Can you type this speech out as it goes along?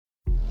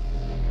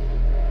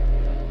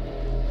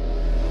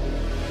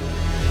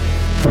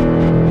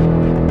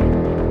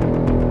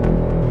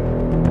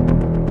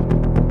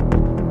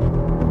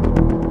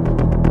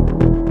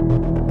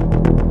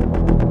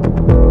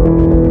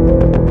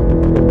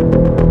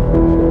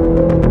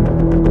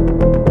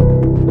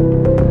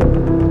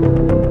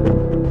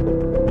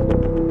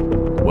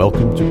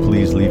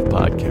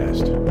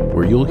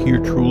you'll hear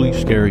truly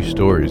scary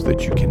stories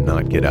that you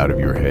cannot get out of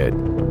your head.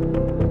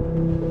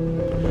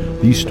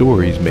 These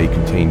stories may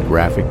contain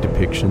graphic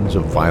depictions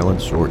of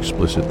violence or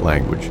explicit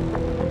language.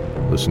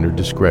 Listener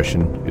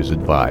discretion is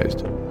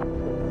advised.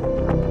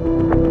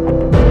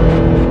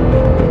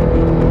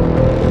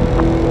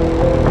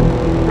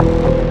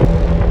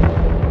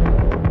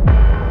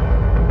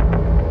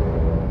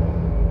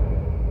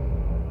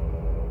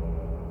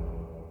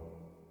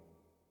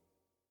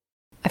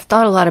 I've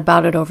thought a lot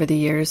about it over the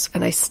years,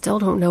 and I still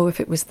don't know if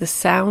it was the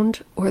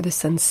sound or the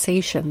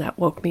sensation that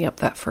woke me up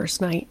that first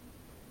night.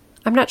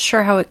 I'm not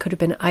sure how it could have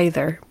been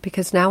either,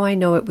 because now I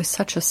know it was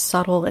such a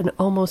subtle and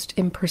almost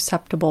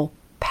imperceptible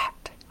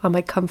pat on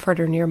my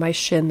comforter near my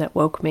shin that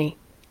woke me,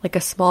 like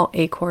a small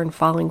acorn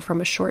falling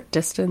from a short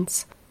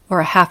distance,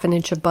 or a half an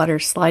inch of butter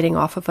sliding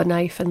off of a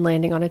knife and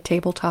landing on a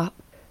tabletop.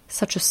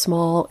 Such a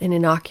small and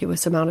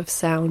innocuous amount of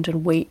sound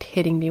and weight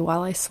hitting me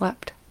while I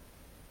slept.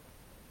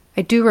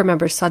 I do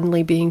remember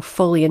suddenly being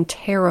fully and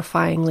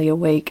terrifyingly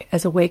awake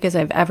as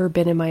I've ever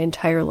been in my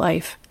entire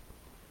life.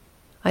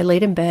 I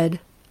laid in bed,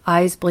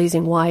 eyes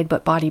blazing wide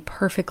but body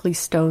perfectly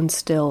stone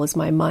still as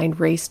my mind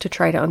raced to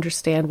try to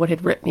understand what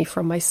had ripped me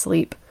from my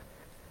sleep.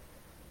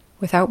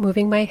 Without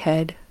moving my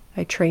head,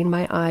 I trained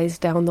my eyes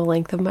down the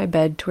length of my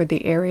bed toward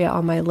the area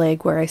on my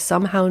leg where I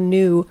somehow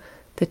knew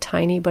the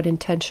tiny but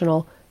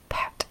intentional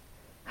pat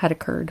had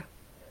occurred.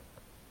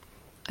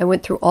 I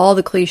went through all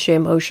the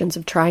cliché motions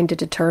of trying to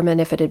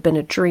determine if it had been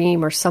a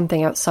dream or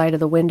something outside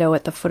of the window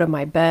at the foot of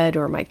my bed,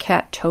 or my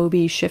cat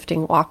Toby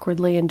shifting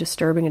awkwardly and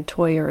disturbing a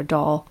toy or a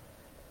doll.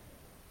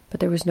 But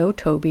there was no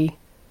Toby,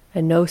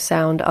 and no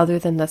sound other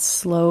than the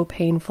slow,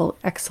 painful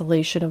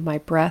exhalation of my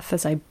breath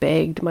as I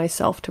begged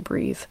myself to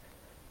breathe,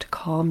 to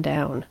calm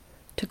down,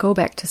 to go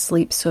back to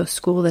sleep so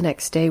school the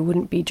next day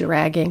wouldn't be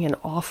dragging and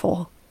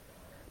awful.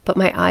 But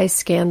my eyes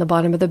scanned the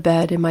bottom of the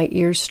bed and my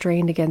ears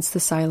strained against the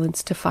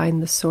silence to find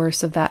the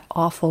source of that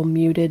awful,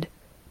 muted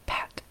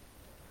pat.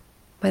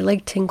 My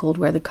leg tingled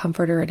where the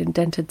comforter had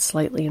indented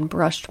slightly and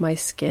brushed my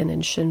skin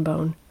and shin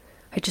bone.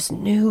 I just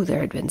knew there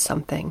had been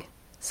something.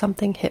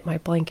 Something hit my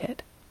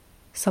blanket.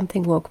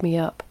 Something woke me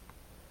up.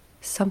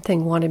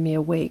 Something wanted me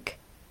awake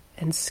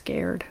and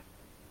scared.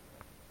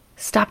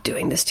 "Stop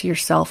doing this to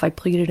yourself," I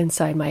pleaded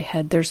inside my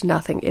head. "There's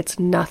nothing. It's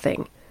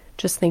nothing.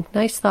 Just think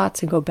nice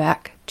thoughts and go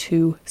back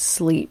to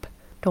sleep.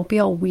 Don't be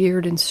all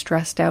weird and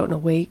stressed out and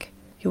awake.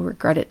 You'll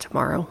regret it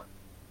tomorrow."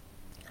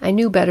 I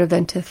knew better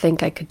than to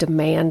think I could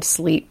demand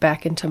sleep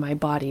back into my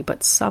body,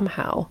 but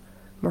somehow,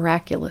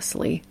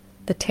 miraculously,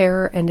 the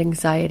terror and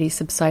anxiety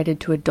subsided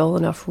to a dull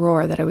enough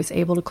roar that I was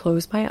able to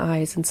close my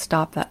eyes and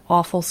stop that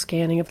awful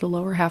scanning of the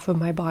lower half of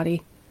my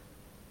body.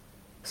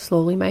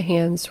 Slowly my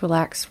hands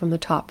relaxed from the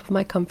top of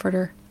my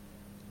comforter.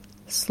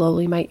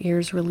 Slowly my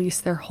ears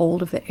released their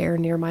hold of the air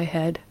near my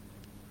head.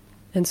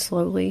 And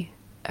slowly,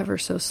 ever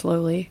so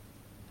slowly,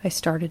 I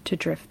started to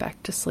drift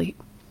back to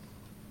sleep.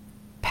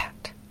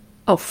 Pat.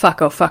 "Oh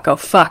fuck, oh fuck, oh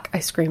fuck," I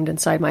screamed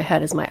inside my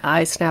head as my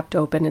eyes snapped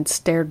open and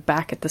stared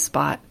back at the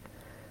spot.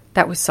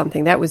 That was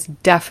something. That was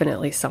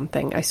definitely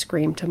something, I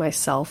screamed to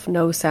myself,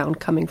 no sound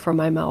coming from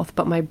my mouth,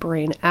 but my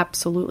brain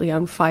absolutely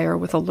on fire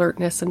with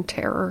alertness and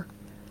terror.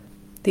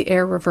 The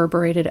air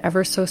reverberated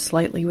ever so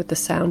slightly with the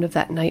sound of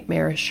that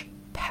nightmarish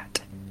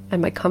pat,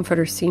 and my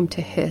comforter seemed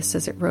to hiss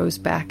as it rose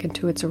back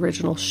into its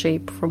original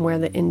shape from where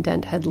the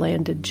indent had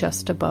landed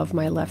just above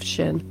my left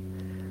shin.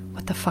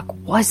 What the fuck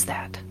was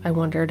that? I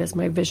wondered as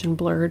my vision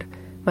blurred,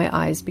 my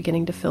eyes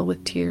beginning to fill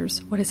with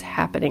tears. What is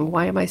happening?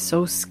 Why am I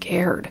so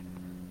scared?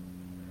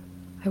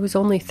 I was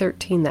only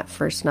 13 that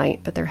first night,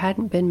 but there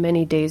hadn't been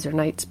many days or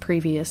nights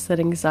previous that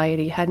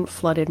anxiety hadn't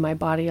flooded my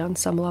body on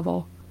some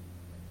level.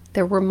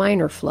 There were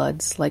minor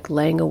floods, like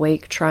laying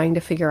awake trying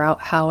to figure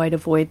out how I'd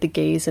avoid the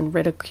gaze and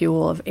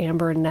ridicule of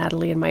Amber and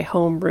Natalie in my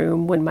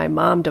homeroom when my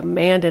mom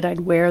demanded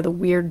I'd wear the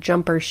weird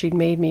jumper she'd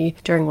made me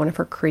during one of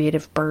her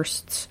creative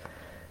bursts,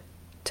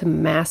 to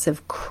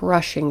massive,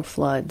 crushing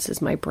floods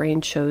as my brain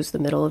chose the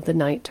middle of the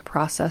night to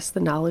process the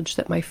knowledge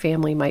that my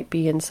family might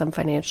be in some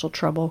financial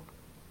trouble.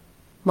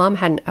 Mom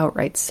hadn't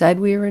outright said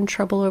we were in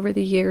trouble over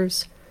the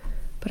years,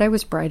 but I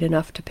was bright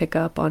enough to pick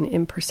up on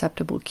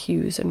imperceptible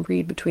cues and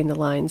read between the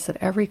lines that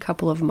every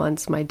couple of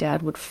months my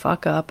dad would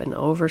fuck up and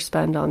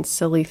overspend on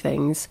silly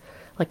things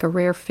like a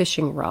rare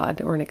fishing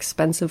rod or an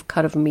expensive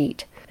cut of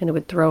meat, and it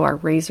would throw our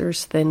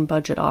razor's-thin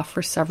budget off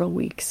for several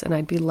weeks, and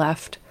I'd be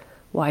left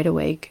wide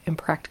awake and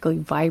practically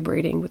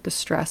vibrating with the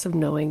stress of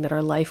knowing that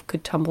our life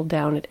could tumble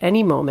down at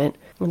any moment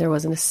and there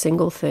wasn't a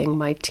single thing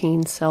my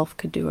teen self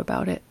could do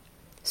about it.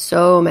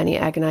 So many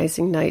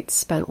agonizing nights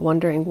spent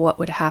wondering what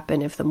would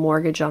happen if the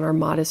mortgage on our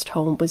modest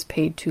home was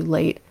paid too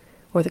late,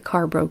 or the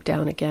car broke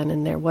down again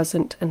and there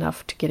wasn't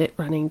enough to get it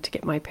running to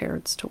get my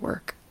parents to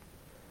work.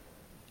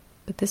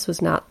 But this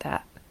was not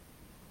that.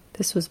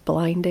 This was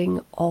blinding,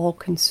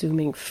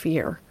 all-consuming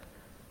fear.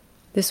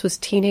 This was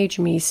teenage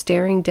me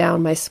staring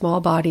down my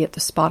small body at the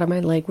spot on my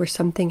leg where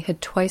something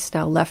had twice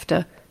now left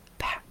a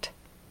pat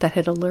that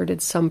had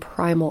alerted some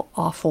primal,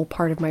 awful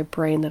part of my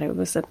brain that I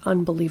was in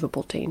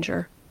unbelievable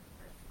danger.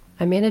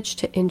 I managed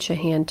to inch a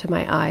hand to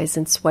my eyes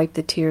and swipe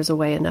the tears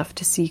away enough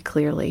to see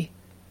clearly.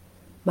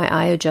 My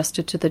eye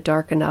adjusted to the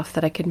dark enough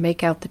that I could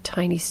make out the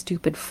tiny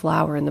stupid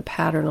flower in the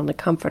pattern on the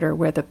comforter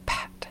where the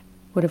pat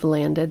would have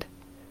landed.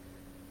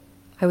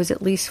 I was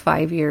at least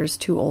 5 years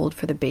too old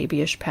for the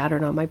babyish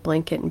pattern on my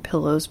blanket and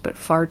pillows, but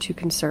far too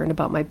concerned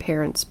about my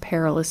parents'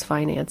 perilous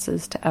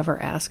finances to ever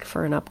ask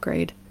for an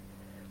upgrade.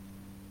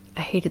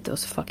 I hated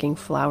those fucking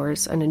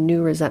flowers, and a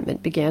new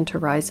resentment began to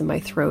rise in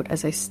my throat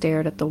as I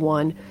stared at the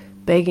one,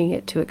 begging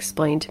it to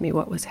explain to me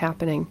what was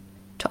happening,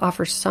 to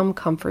offer some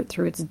comfort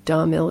through its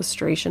dumb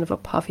illustration of a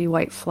puffy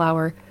white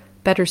flower,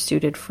 better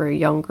suited for a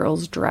young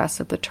girl's dress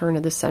at the turn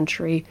of the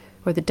century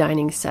or the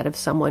dining set of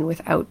someone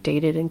with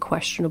outdated and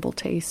questionable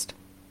taste.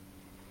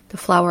 The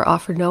flower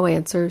offered no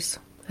answers,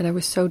 and I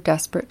was so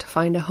desperate to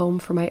find a home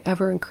for my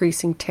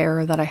ever-increasing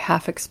terror that I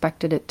half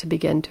expected it to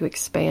begin to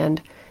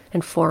expand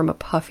and form a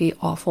puffy,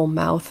 awful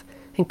mouth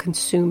and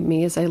consume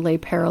me as I lay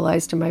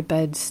paralyzed in my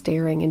bed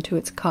staring into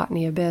its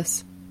cottony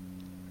abyss.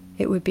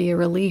 It would be a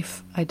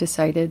relief, I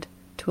decided,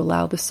 to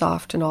allow the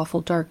soft and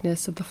awful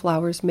darkness of the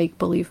flower's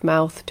make-believe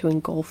mouth to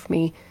engulf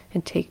me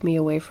and take me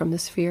away from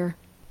this fear.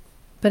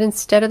 But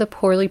instead of the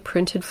poorly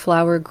printed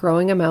flower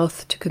growing a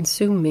mouth to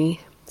consume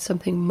me,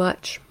 something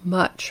much,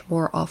 much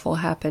more awful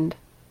happened.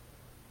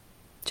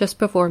 Just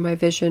before my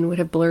vision would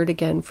have blurred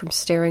again from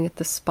staring at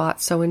the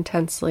spot so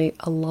intensely,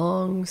 a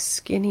long,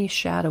 skinny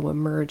shadow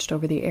emerged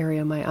over the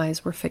area my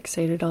eyes were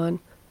fixated on.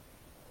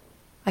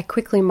 I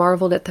quickly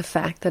marveled at the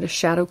fact that a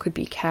shadow could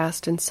be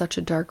cast in such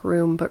a dark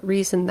room, but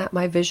reasoned that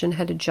my vision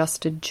had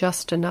adjusted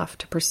just enough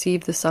to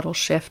perceive the subtle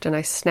shift, and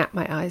I snapped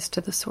my eyes to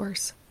the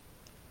source.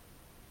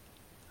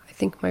 I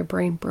think my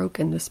brain broke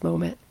in this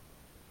moment.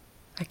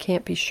 I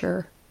can't be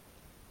sure.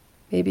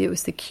 Maybe it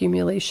was the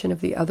accumulation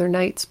of the other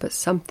nights, but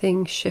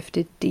something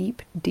shifted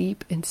deep,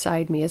 deep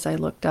inside me as I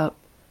looked up.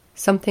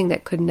 Something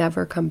that could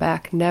never come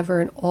back,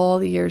 never in all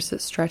the years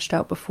that stretched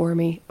out before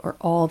me, or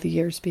all the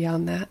years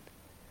beyond that.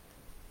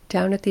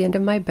 Down at the end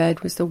of my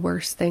bed was the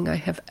worst thing I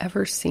have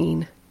ever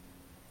seen.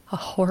 A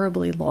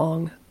horribly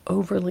long,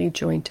 overly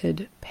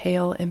jointed,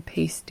 pale and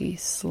pasty,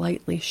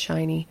 slightly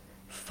shiny,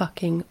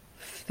 fucking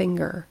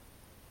finger.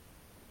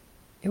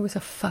 It was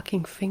a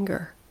fucking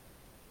finger.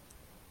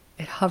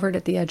 It hovered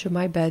at the edge of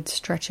my bed,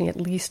 stretching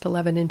at least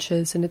 11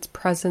 inches, and its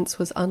presence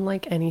was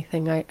unlike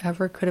anything I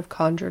ever could have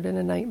conjured in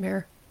a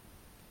nightmare.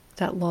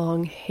 That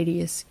long,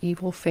 hideous,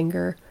 evil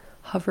finger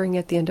hovering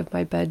at the end of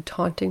my bed,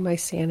 taunting my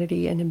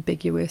sanity and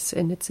ambiguous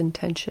in its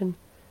intention.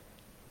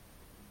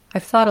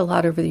 I've thought a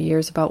lot over the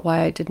years about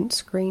why I didn't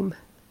scream.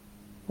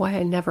 Why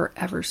I never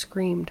ever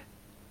screamed.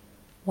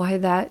 Why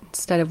that,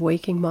 instead of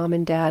waking Mom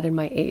and Dad and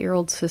my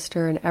 8-year-old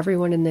sister and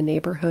everyone in the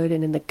neighborhood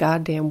and in the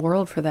goddamn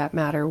world for that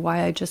matter,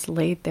 why I just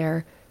laid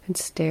there and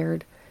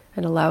stared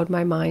and allowed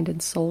my mind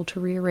and soul to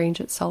rearrange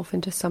itself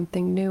into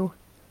something new.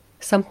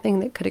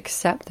 Something that could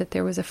accept that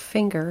there was a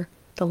finger,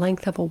 the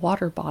length of a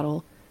water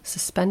bottle,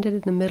 suspended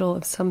in the middle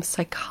of some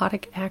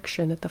psychotic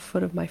action at the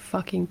foot of my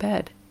fucking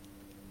bed.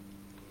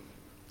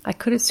 I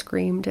could have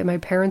screamed, and my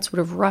parents would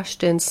have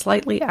rushed in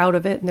slightly out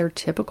of it in their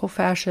typical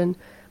fashion,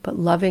 but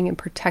loving and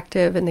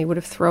protective, and they would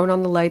have thrown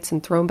on the lights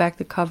and thrown back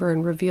the cover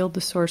and revealed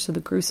the source of the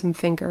gruesome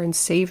finger and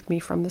saved me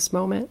from this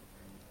moment.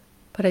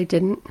 But I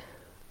didn't.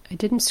 I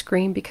didn't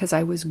scream because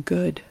I was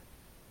good.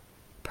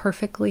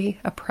 Perfectly,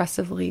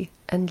 oppressively,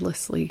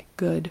 endlessly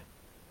good.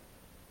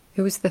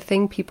 It was the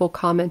thing people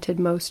commented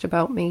most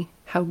about me,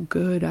 how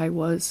good I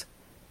was.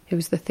 It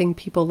was the thing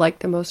people liked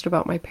the most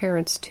about my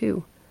parents,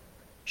 too.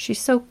 "She's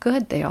so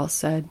good," they all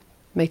said.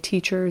 My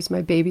teachers,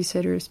 my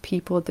babysitters,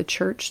 people at the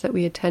church that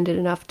we attended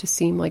enough to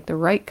seem like the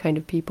right kind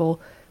of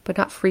people, but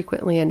not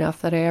frequently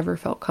enough that I ever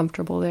felt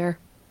comfortable there.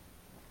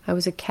 I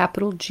was a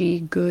capital G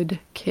good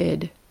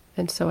kid,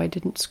 and so I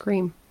didn't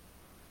scream.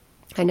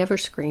 I never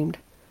screamed.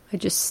 I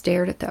just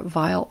stared at that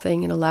vile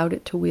thing and allowed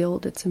it to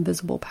wield its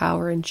invisible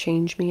power and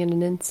change me in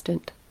an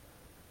instant.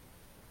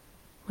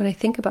 When I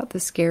think about the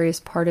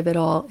scariest part of it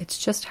all, it's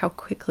just how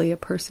quickly a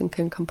person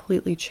can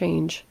completely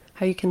change.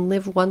 How you can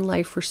live one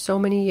life for so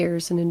many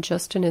years and in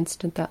just an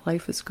instant that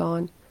life is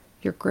gone.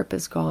 Your grip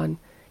is gone.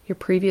 Your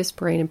previous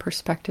brain and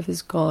perspective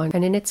is gone.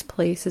 And in its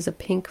place is a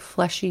pink,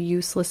 fleshy,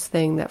 useless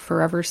thing that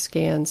forever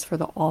scans for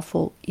the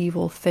awful,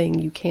 evil thing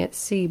you can't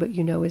see but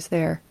you know is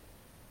there.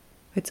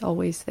 It's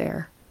always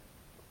there.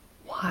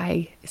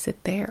 Why is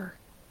it there?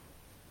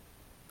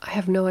 I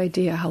have no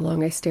idea how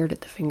long I stared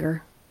at the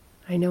finger.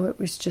 I know it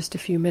was just a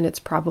few minutes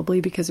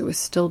probably because it was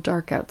still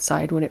dark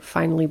outside when it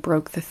finally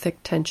broke the thick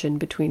tension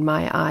between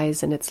my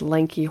eyes and its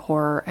lanky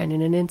horror, and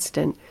in an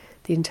instant,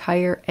 the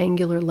entire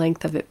angular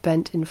length of it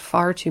bent in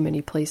far too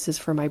many places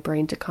for my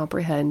brain to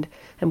comprehend,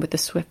 and with the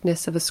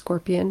swiftness of a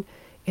scorpion,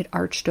 it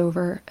arched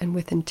over, and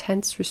with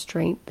intense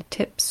restraint, the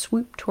tip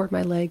swooped toward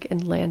my leg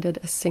and landed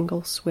a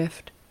single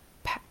swift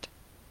pat.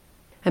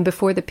 And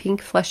before the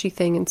pink fleshy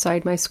thing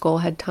inside my skull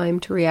had time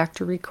to react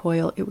or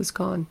recoil, it was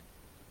gone.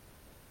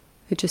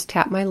 It just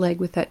tapped my leg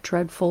with that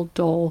dreadful,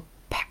 dull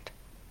pat,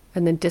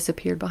 and then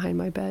disappeared behind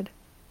my bed.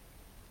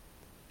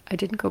 I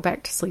didn't go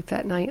back to sleep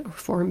that night or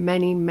for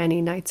many, many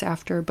nights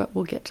after, but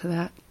we'll get to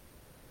that.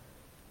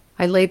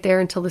 I laid there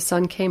until the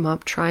sun came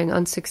up, trying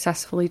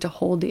unsuccessfully to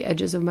hold the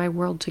edges of my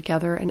world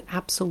together and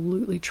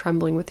absolutely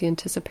trembling with the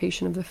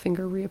anticipation of the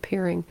finger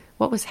reappearing.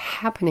 What was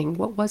happening?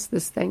 What was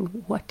this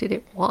thing? What did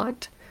it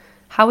want?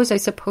 How was I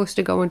supposed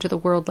to go into the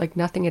world like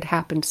nothing had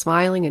happened,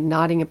 smiling and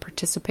nodding and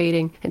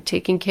participating and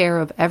taking care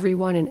of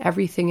everyone and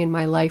everything in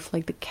my life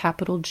like the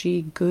capital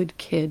G good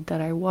kid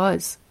that I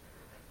was?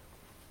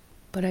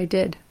 But I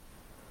did.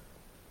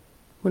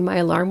 When my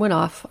alarm went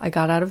off, I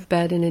got out of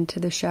bed and into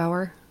the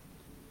shower.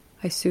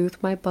 I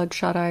soothed my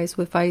bloodshot eyes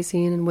with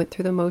Visine and went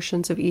through the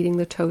motions of eating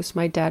the toast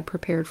my dad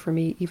prepared for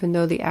me, even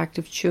though the act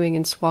of chewing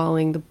and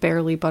swallowing the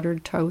barely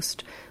buttered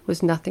toast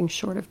was nothing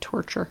short of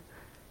torture.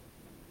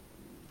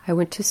 I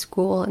went to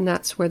school, and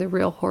that's where the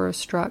real horror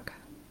struck.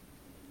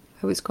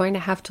 I was going to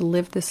have to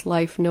live this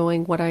life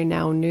knowing what I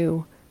now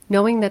knew,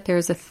 knowing that there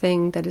is a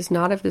thing that is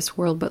not of this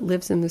world but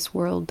lives in this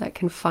world that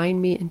can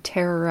find me and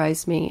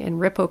terrorize me and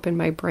rip open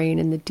my brain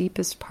in the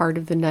deepest part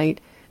of the night,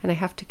 and I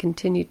have to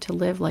continue to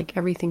live like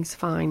everything's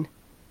fine.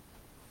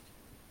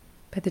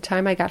 By the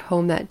time I got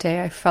home that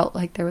day, I felt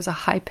like there was a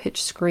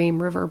high-pitched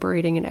scream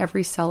reverberating in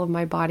every cell of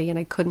my body, and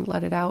I couldn't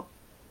let it out.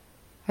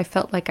 I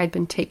felt like I'd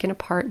been taken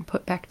apart and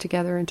put back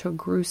together into a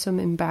gruesome,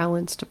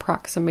 imbalanced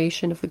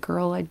approximation of the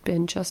girl I'd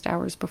been just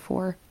hours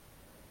before.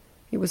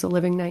 It was a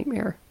living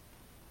nightmare.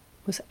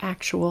 It was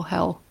actual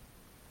hell.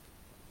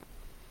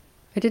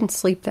 I didn't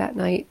sleep that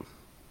night,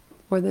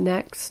 or the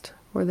next,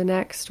 or the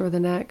next, or the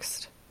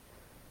next.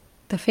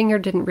 The finger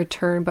didn't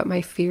return, but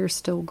my fear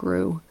still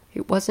grew.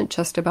 It wasn't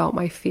just about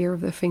my fear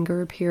of the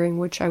finger appearing,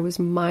 which I was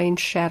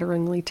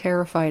mind-shatteringly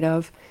terrified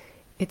of.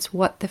 It's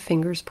what the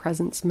finger's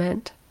presence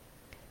meant.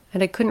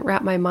 And I couldn't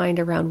wrap my mind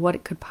around what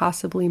it could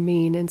possibly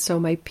mean, and so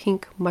my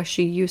pink,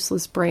 mushy,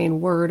 useless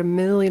brain whirred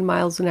 1,000,000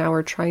 miles an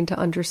hour trying to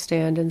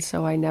understand, and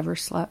so I never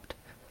slept.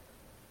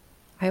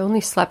 I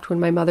only slept when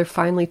my mother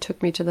finally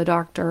took me to the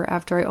doctor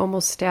after I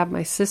almost stabbed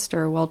my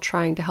sister while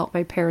trying to help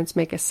my parents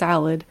make a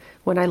salad,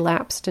 when I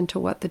lapsed into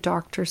what the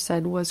doctor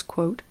said was,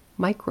 quote,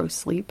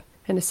 micro-sleep,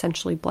 and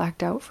essentially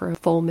blacked out for a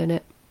full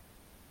minute.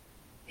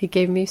 He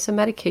gave me some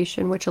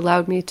medication which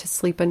allowed me to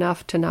sleep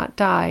enough to not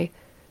die,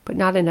 but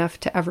not enough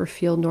to ever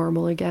feel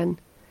normal again.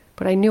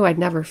 But I knew I'd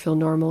never feel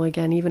normal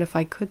again, even if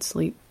I could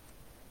sleep.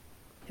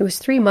 It was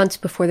 3 months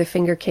before the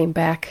finger came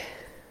back.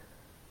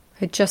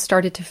 I'd just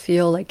started to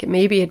feel like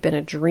maybe it had been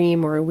a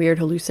dream or a weird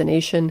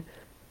hallucination.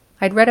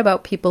 I'd read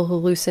about people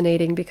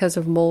hallucinating because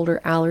of mold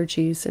or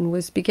allergies and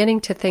was beginning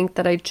to think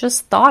that I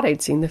just thought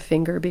I'd seen the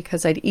finger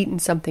because I'd eaten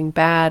something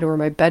bad or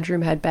my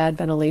bedroom had bad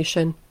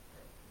ventilation.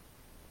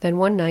 Then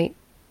one night,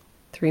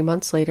 3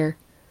 months later,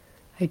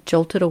 I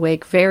jolted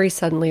awake very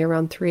suddenly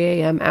around 3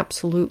 a.m.,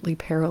 absolutely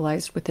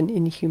paralyzed with an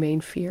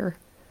inhumane fear.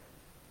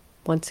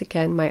 Once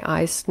again, my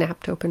eyes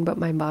snapped open, but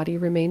my body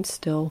remained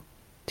still,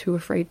 too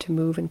afraid to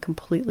move and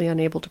completely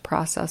unable to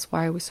process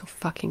why I was so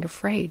fucking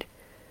afraid.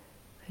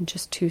 And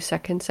just 2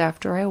 seconds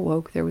after I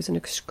awoke, there was an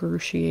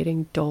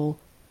excruciating, dull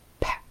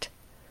pat.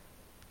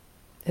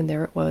 And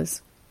there it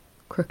was,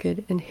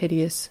 crooked and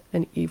hideous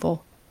and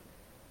evil.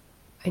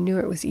 I knew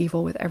it was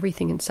evil with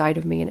everything inside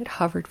of me, and it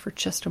hovered for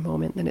just a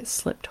moment, then it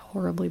slipped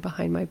horribly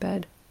behind my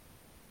bed.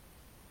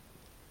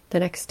 The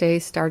next day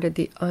started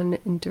the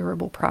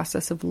unendurable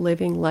process of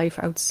living life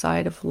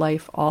outside of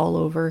life all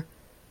over.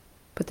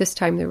 But this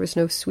time there was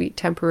no sweet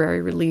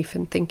temporary relief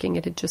in thinking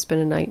it had just been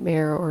a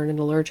nightmare or an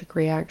allergic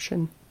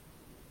reaction.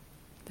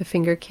 The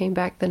finger came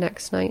back the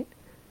next night,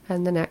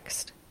 and the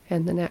next,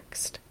 and the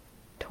next,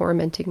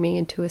 tormenting me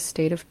into a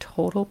state of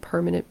total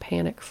permanent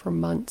panic for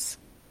months.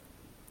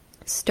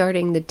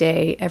 Starting the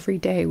day, every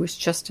day was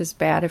just as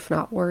bad, if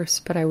not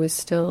worse, but I was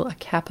still a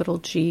capital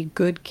G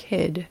good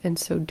kid, and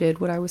so did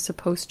what I was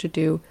supposed to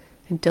do,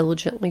 and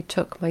diligently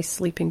took my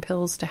sleeping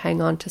pills to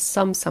hang on to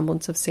some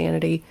semblance of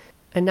sanity,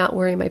 and not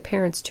worry my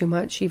parents too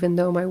much, even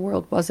though my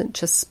world wasn't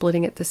just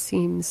splitting at the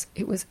seams,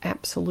 it was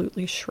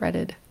absolutely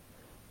shredded.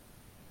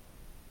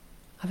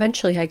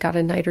 Eventually I got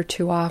a night or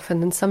two off, and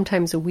then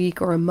sometimes a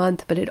week or a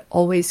month, but it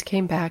always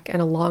came back,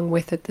 and along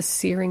with it the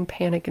searing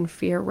panic and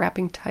fear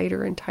wrapping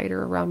tighter and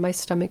tighter around my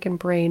stomach and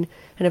brain,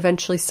 and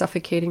eventually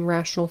suffocating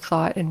rational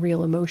thought and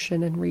real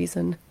emotion and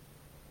reason.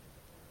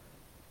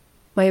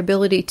 My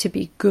ability to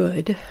be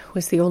good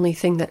was the only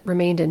thing that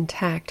remained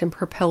intact and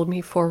propelled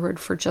me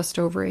forward for just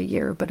over a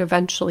year, but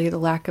eventually the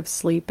lack of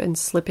sleep and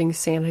slipping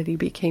sanity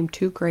became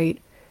too great,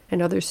 and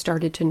others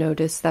started to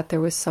notice that there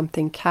was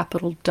something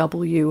capital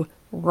W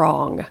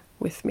wrong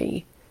with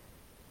me.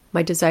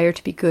 My desire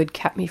to be good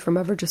kept me from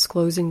ever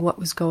disclosing what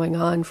was going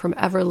on, from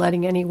ever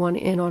letting anyone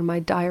in on my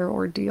dire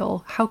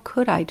ordeal. How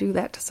could I do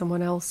that to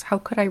someone else? How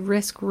could I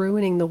risk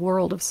ruining the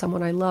world of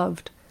someone I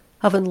loved,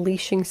 of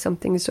unleashing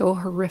something so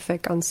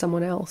horrific on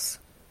someone else?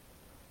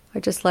 I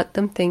just let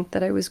them think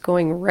that I was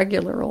going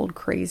regular old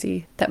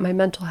crazy, that my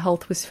mental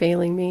health was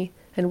failing me,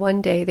 and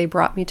one day they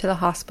brought me to the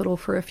hospital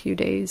for a few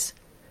days,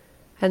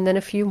 and then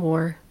a few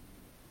more,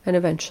 and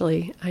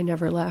eventually I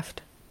never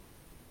left.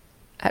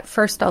 At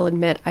first, I'll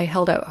admit, I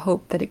held out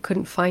hope that it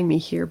couldn't find me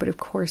here, but of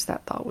course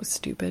that thought was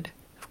stupid.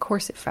 Of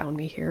course it found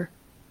me here.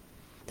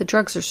 The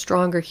drugs are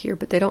stronger here,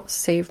 but they don't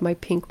save my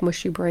pink,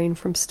 mushy brain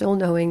from still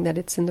knowing that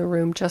it's in the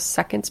room just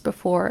seconds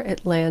before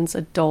it lands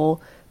a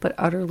dull but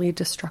utterly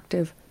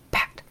destructive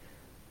pat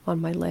on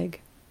my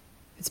leg.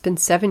 It's been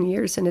 7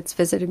 years, and it's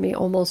visited me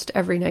almost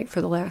every night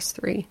for the last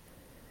 3.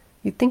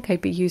 You'd think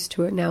I'd be used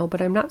to it now,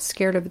 but I'm not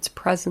scared of its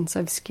presence.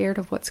 I'm scared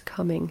of what's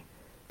coming.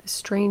 The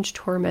strange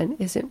torment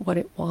isn't what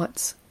it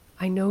wants.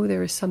 I know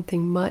there is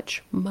something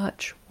much,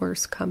 much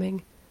worse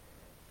coming.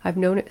 I've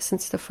known it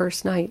since the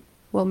first night.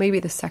 Well, maybe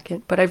the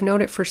second, but I've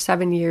known it for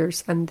 7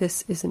 years, and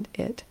this isn't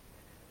it.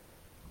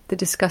 The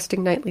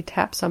disgusting nightly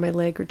taps on my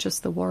leg are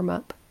just the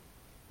warm-up.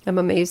 I'm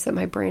amazed that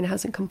my brain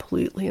hasn't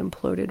completely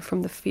imploded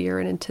from the fear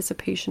and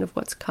anticipation of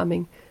what's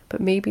coming,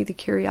 but maybe the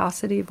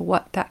curiosity of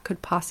what that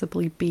could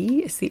possibly be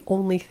is the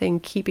only thing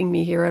keeping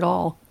me here at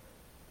all.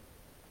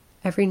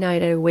 Every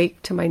night I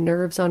awake to my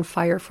nerves on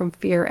fire from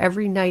fear.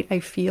 Every night I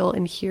feel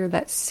and hear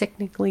that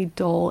sickeningly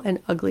dull and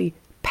ugly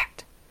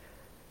pat.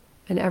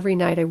 And every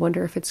night I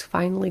wonder if it's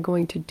finally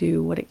going to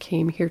do what it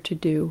came here to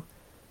do,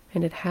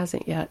 and it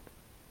hasn't yet.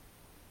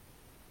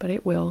 But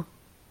it will.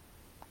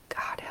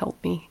 God help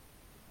me.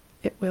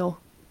 It will.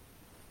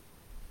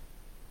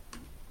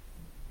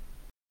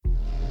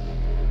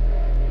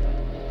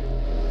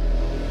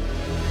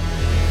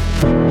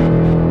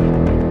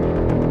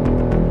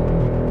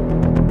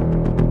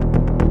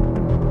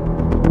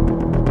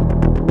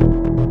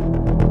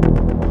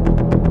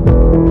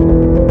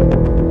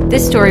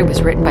 This story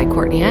was written by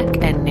Courtney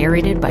Eck and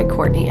narrated by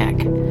Courtney Eck.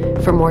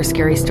 For more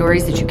scary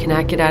stories that you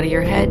cannot get out of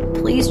your head,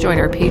 please join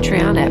our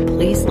Patreon at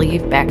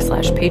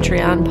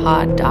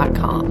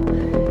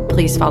pleaseleave.patreonpod.com.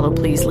 Please follow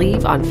Please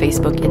Leave on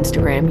Facebook,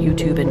 Instagram,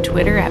 YouTube, and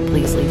Twitter at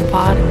Please Leave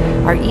Pod.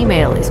 Our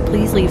email is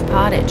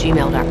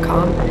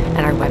pleaseleavepod@gmail.com,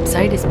 and our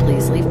website is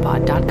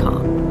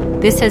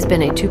pleaseleavepod.com. This has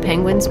been a Two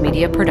Penguins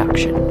Media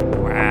production.